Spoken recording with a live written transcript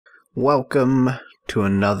Welcome to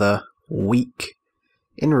another week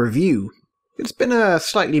in review. It's been a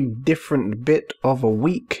slightly different bit of a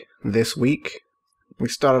week this week. We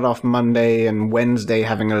started off Monday and Wednesday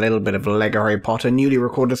having a little bit of LEGO Harry Potter newly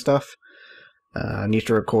recorded stuff. I need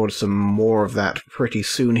to record some more of that pretty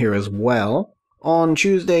soon here as well. On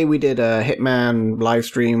Tuesday we did a Hitman live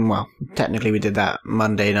stream. Well, technically we did that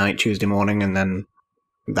Monday night, Tuesday morning, and then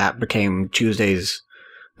that became Tuesday's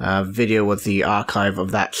video with the archive of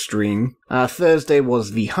that stream. Thursday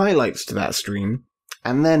was the highlights to that stream.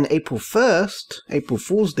 And then April 1st, April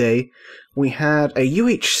Fool's Day, we had a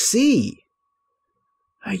UHC.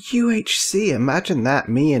 A UHC, imagine that,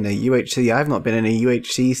 me in a UHC. I've not been in a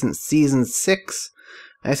UHC since Season 6.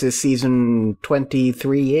 This is Season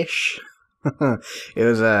 23-ish. It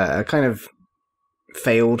was a kind of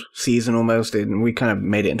failed season almost, and we kind of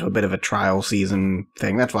made it into a bit of a trial season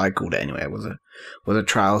thing. That's what I called it anyway. It was a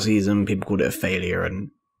trial season. People called it a failure and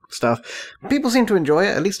stuff. People seem to enjoy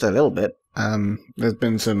it, at least a little bit. There's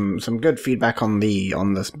been some good feedback on the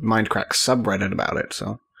Mindcrack subreddit about it,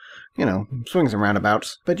 so you know, swings and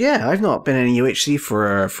roundabouts. But yeah, I've not been in a UHC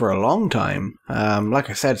for a long time. Like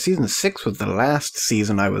I said, Season 6 was the last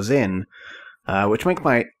season I was in, which makes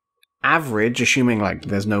my average, assuming like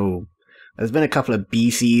there's been a couple of B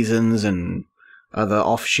seasons and other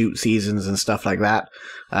offshoot seasons and stuff like that.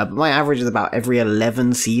 But my average is about every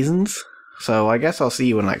 11 seasons. So I guess I'll see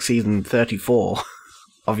you in like season 34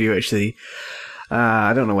 of UHC.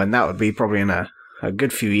 I don't know when that would be, probably in a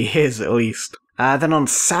good few years at least. Then on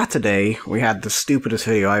Saturday, we had the stupidest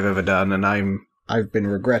video I've ever done, and I've been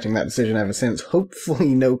regretting that decision ever since.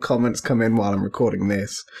 Hopefully no comments come in while I'm recording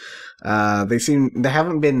this. There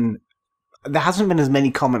hasn't been as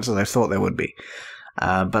many comments as I thought there would be.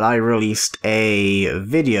 But I released a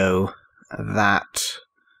video that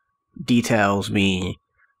details me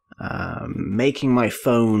making my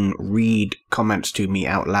phone read comments to me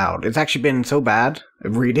out loud. It's actually been so bad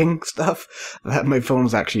at reading stuff that my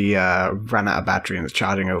phone's actually ran out of battery and it's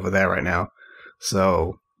charging over there right now.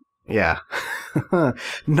 So, yeah.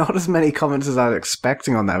 Not as many comments as I was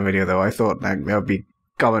expecting on that video, though. I thought there would be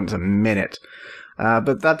comments a minute.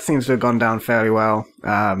 But that seems to have gone down fairly well.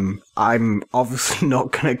 I'm obviously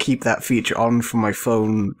not going to keep that feature on for my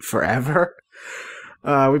phone forever.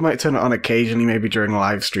 We might turn it on occasionally, maybe during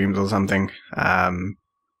live streams or something.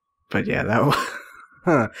 But yeah,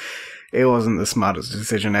 it wasn't the smartest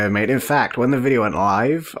decision I ever made. In fact, when the video went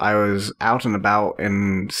live, I was out and about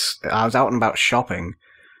shopping.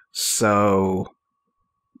 So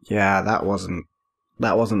yeah, that wasn't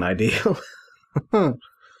ideal.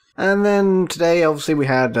 And then today, obviously, we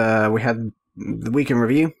had the Week in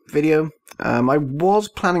Review video. I was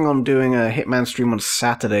planning on doing a Hitman stream on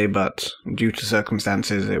Saturday, but due to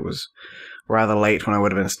circumstances, it was rather late when I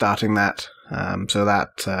would have been starting that. So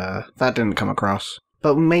that didn't come across.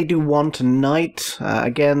 But we may do one tonight.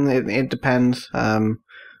 Again, it depends.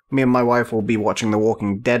 Me and my wife will be watching the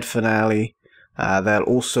Walking Dead finale. There'll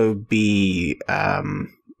also be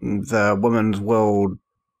the Women's World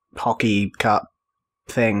Hockey Cup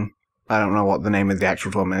thing. I don't know what the name of the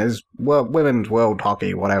actual tournament is. Women's World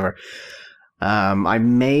Hockey, whatever. I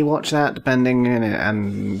may watch that, depending,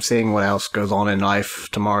 and seeing what else goes on in life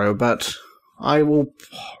tomorrow, but I will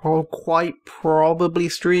quite probably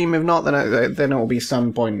stream. If not, then it will be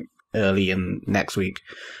some point early in next week.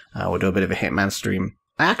 We'll do a bit of a Hitman stream.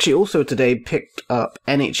 I actually also today picked up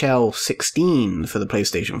NHL 16 for the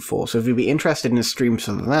PlayStation 4, so if you'd be interested in a stream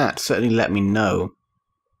for that, certainly let me know.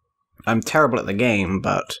 I'm terrible at the game,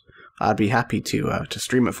 but I'd be happy to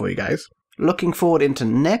stream it for you guys. Looking forward into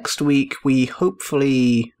next week, we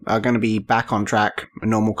hopefully are going to be back on track, a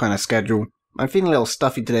normal kind of schedule. I'm feeling a little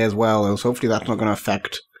stuffy today as well, so hopefully that's not going to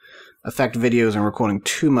affect videos and recording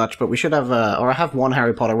too much, but we should have, I have one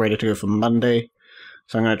Harry Potter ready to go for Monday,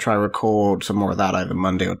 so I'm going to try record some more of that either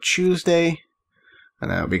Monday or Tuesday, and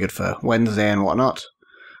that'll be good for Wednesday and whatnot.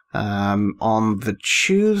 On the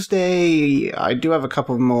Tuesday, I do have a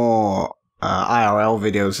couple more IRL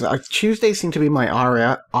videos. Tuesdays seem to be my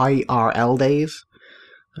IRL days.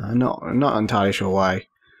 Not entirely sure why.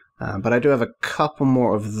 But I do have a couple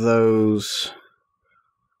more of those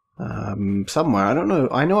somewhere. I don't know.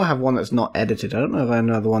 I know I have one that's not edited. I don't know if I have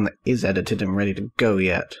another one that is edited and ready to go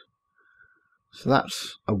yet. So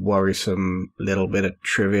that's a worrisome little bit of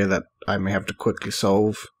trivia that I may have to quickly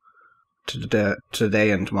solve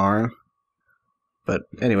today and tomorrow. But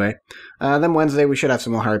anyway, then Wednesday we should have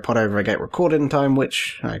some more Harry Potter if I get recorded in time,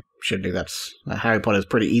 which I should do. Harry Potter is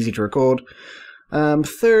pretty easy to record.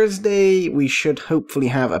 Thursday we should hopefully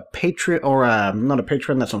have a Patreon, or not a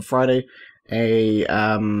Patreon, that's on Friday, a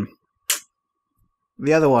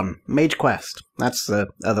the other one, Mage Quest. That's the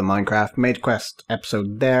other Minecraft Mage Quest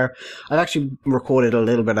episode there. I've actually recorded a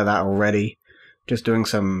little bit of that already. Just doing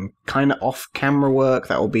some kind of off-camera work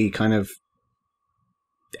that will be kind of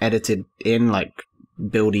edited in, like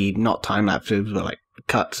buildy, not time-lapses, but like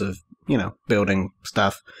cuts of, building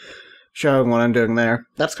stuff. Showing what I'm doing there.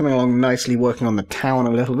 That's coming along nicely, working on the town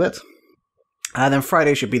a little bit. Then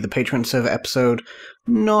Friday should be the Patreon server episode.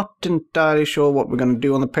 Not entirely sure what we're going to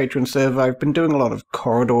do on the Patreon server. I've been doing a lot of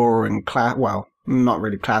corridor and not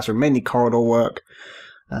really classroom, mainly corridor work.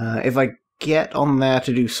 If I get on there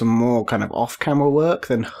to do some more kind of off-camera work,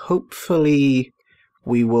 then hopefully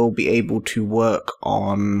we will be able to work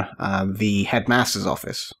on the headmaster's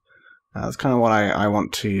office. That's kind of what I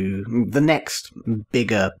want to... the next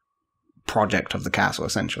bigger project of the castle,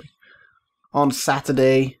 essentially. On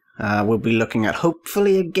Saturday, we'll be looking at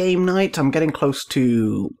hopefully a game night. I'm getting close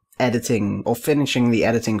to editing, or finishing the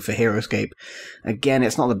editing for HeroScape. Again,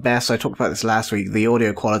 it's not the best. I talked about this last week. The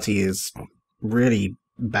audio quality is really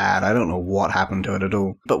bad. I don't know what happened to it at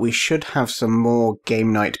all. But we should have some more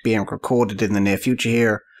game night being recorded in the near future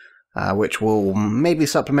here, which will maybe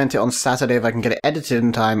supplement it on Saturday if I can get it edited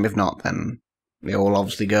in time. If not, then it will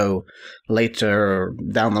obviously go later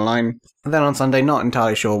down the line. And then on Sunday, not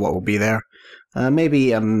entirely sure what will be there.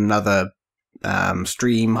 Maybe another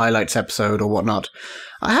stream highlights episode or whatnot.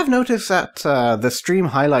 I have noticed that the stream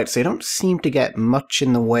highlights, they don't seem to get much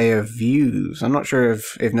in the way of views. I'm not sure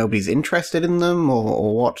if nobody's interested in them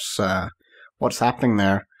or what's happening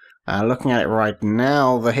there. Looking at it right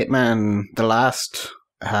now, the last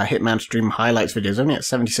Hitman stream highlights video is only at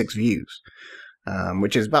 76 views,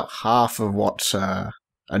 which is about half of what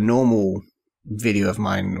a normal video of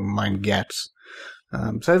mine gets.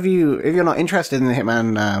 So if you're not interested in the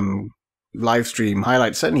Hitman live stream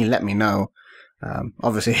highlights, certainly let me know.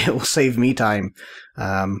 Obviously, it will save me time.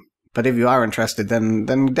 But if you are interested, then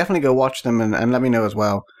definitely go watch them and let me know as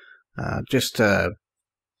well. Just to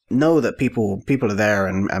know that people are there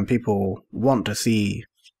and people want to see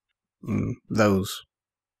those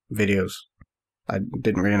videos. I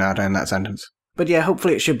didn't really know how to end that sentence. But yeah,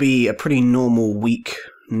 hopefully it should be a pretty normal week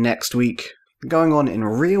next week. Going on in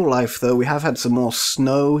real life, though, we have had some more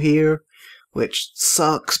snow here, which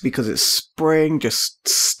sucks because it's spring. Just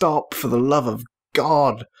stop, for the love of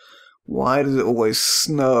God. Why does it always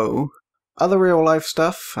snow? Other real life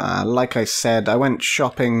stuff, like I said, I went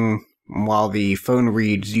shopping while the phone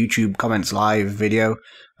reads YouTube comments live video.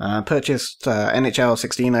 Purchased NHL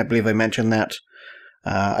 16, I believe I mentioned that.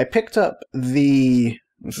 I picked up this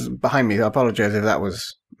is behind me, I apologize if that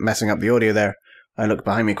was messing up the audio there. I looked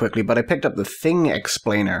behind me quickly, but I picked up the Thing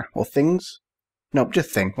Explainer, or Things? No,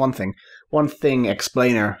 just Thing, One Thing. One Thing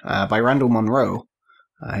Explainer by Randall Munroe,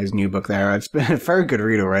 his new book there. It's been a very good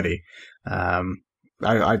read already.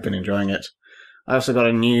 I've been enjoying it. I also got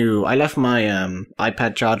I left my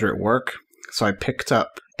iPad charger at work, so I picked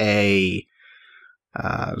up a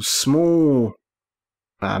small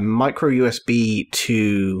micro USB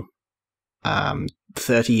to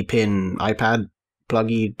 30-pin iPad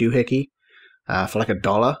pluggy doohickey for like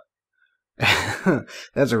 $1.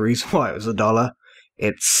 There's a reason why it was $1.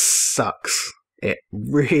 It sucks. It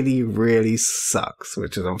really, really sucks,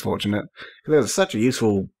 which is unfortunate. It was such a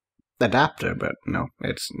useful adapter, but no,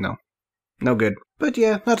 it's no good. But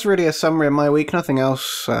yeah, that's really a summary of my week. Nothing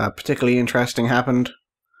else particularly interesting happened.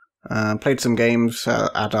 Played some games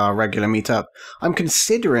at our regular meetup. I'm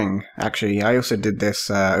considering, actually, I also did this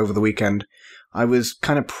over the weekend. I was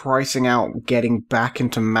kind of pricing out getting back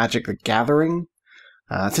into Magic the Gathering.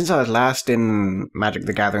 Since I was last in Magic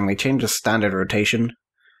the Gathering, they changed the standard rotation.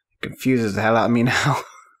 It confuses the hell out of me now.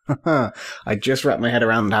 I just wrapped my head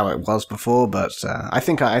around how it was before, but I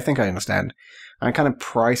think I understand. I'm kind of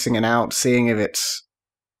pricing it out, seeing if it's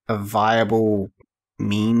a viable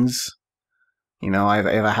means. If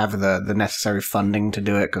I have the necessary funding to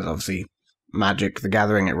do it, because obviously Magic the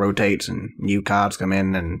Gathering, it rotates and new cards come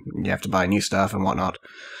in and you have to buy new stuff and whatnot.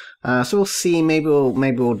 So we'll see. Maybe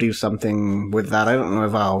we'll do something with that. I don't know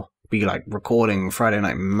if I'll be like recording Friday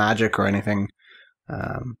Night Magic or anything,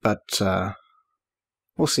 but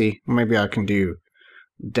we'll see. Maybe I can do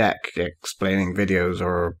deck explaining videos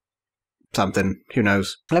or something. Who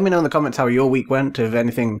knows? Let me know in the comments how your week went. If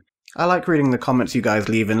anything, I like reading the comments you guys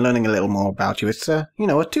leave and learning a little more about you. It's a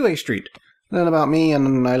two-way street. Learn about me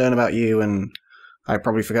and I learn about you, and I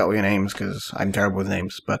probably forgot all your names because I'm terrible with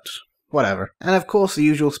names, but whatever. And of course, the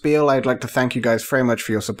usual spiel. I'd like to thank you guys very much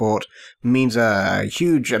for your support. It means a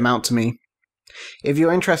huge amount to me. If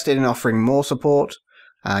you're interested in offering more support,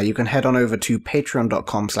 you can head on over to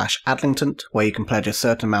patreon.com/Adlington, where you can pledge a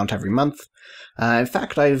certain amount every month. In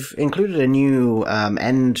fact, I've included a new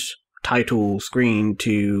end title screen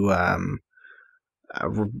to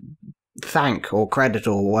thank or credit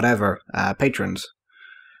or whatever patrons.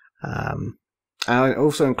 I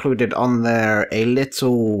also included on there a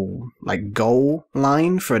little like goal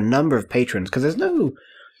line for a number of patrons, because there's no,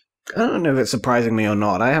 I don't know if it's surprising me or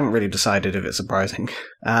not. I haven't really decided if it's surprising,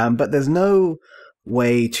 but there's no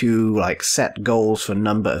way to like set goals for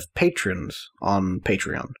number of patrons on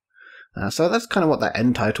Patreon. So that's kind of what that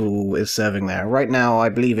end title is serving there. Right now, I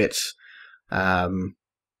believe it's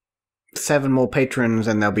 7 more patrons,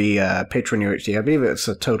 and there'll be Patreon UHD. I believe it's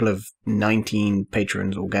a total of 19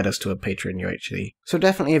 patrons will get us to a Patreon UHD. So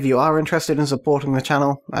definitely, if you are interested in supporting the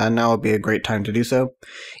channel, now would be a great time to do so.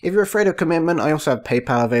 If you're afraid of commitment, I also have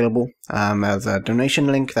PayPal available as a donation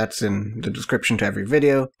link that's in the description to every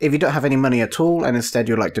video. If you don't have any money at all, and instead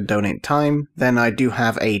you'd like to donate time, then I do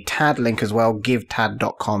have a TAD link as well,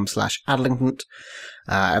 givetad.com/adlington.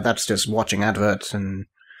 That's just watching adverts and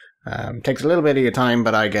takes a little bit of your time,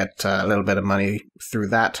 but I get a little bit of money through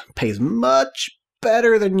that. Pays much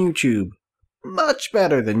better than YouTube. Much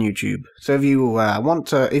better than YouTube. So if you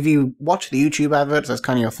if you watch the YouTube adverts, that's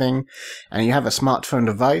kind of your thing, and you have a smartphone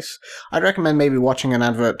device, I'd recommend maybe watching an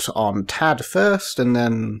advert on TAD first, and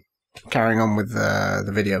then carrying on with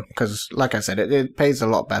the video, because like I said, it pays a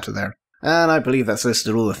lot better there. And I believe that's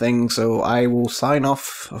listed all the things, so I will sign off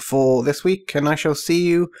for this week, and I shall see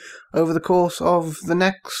you over the course of the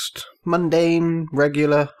next mundane,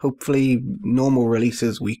 regular, hopefully normal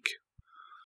releases week.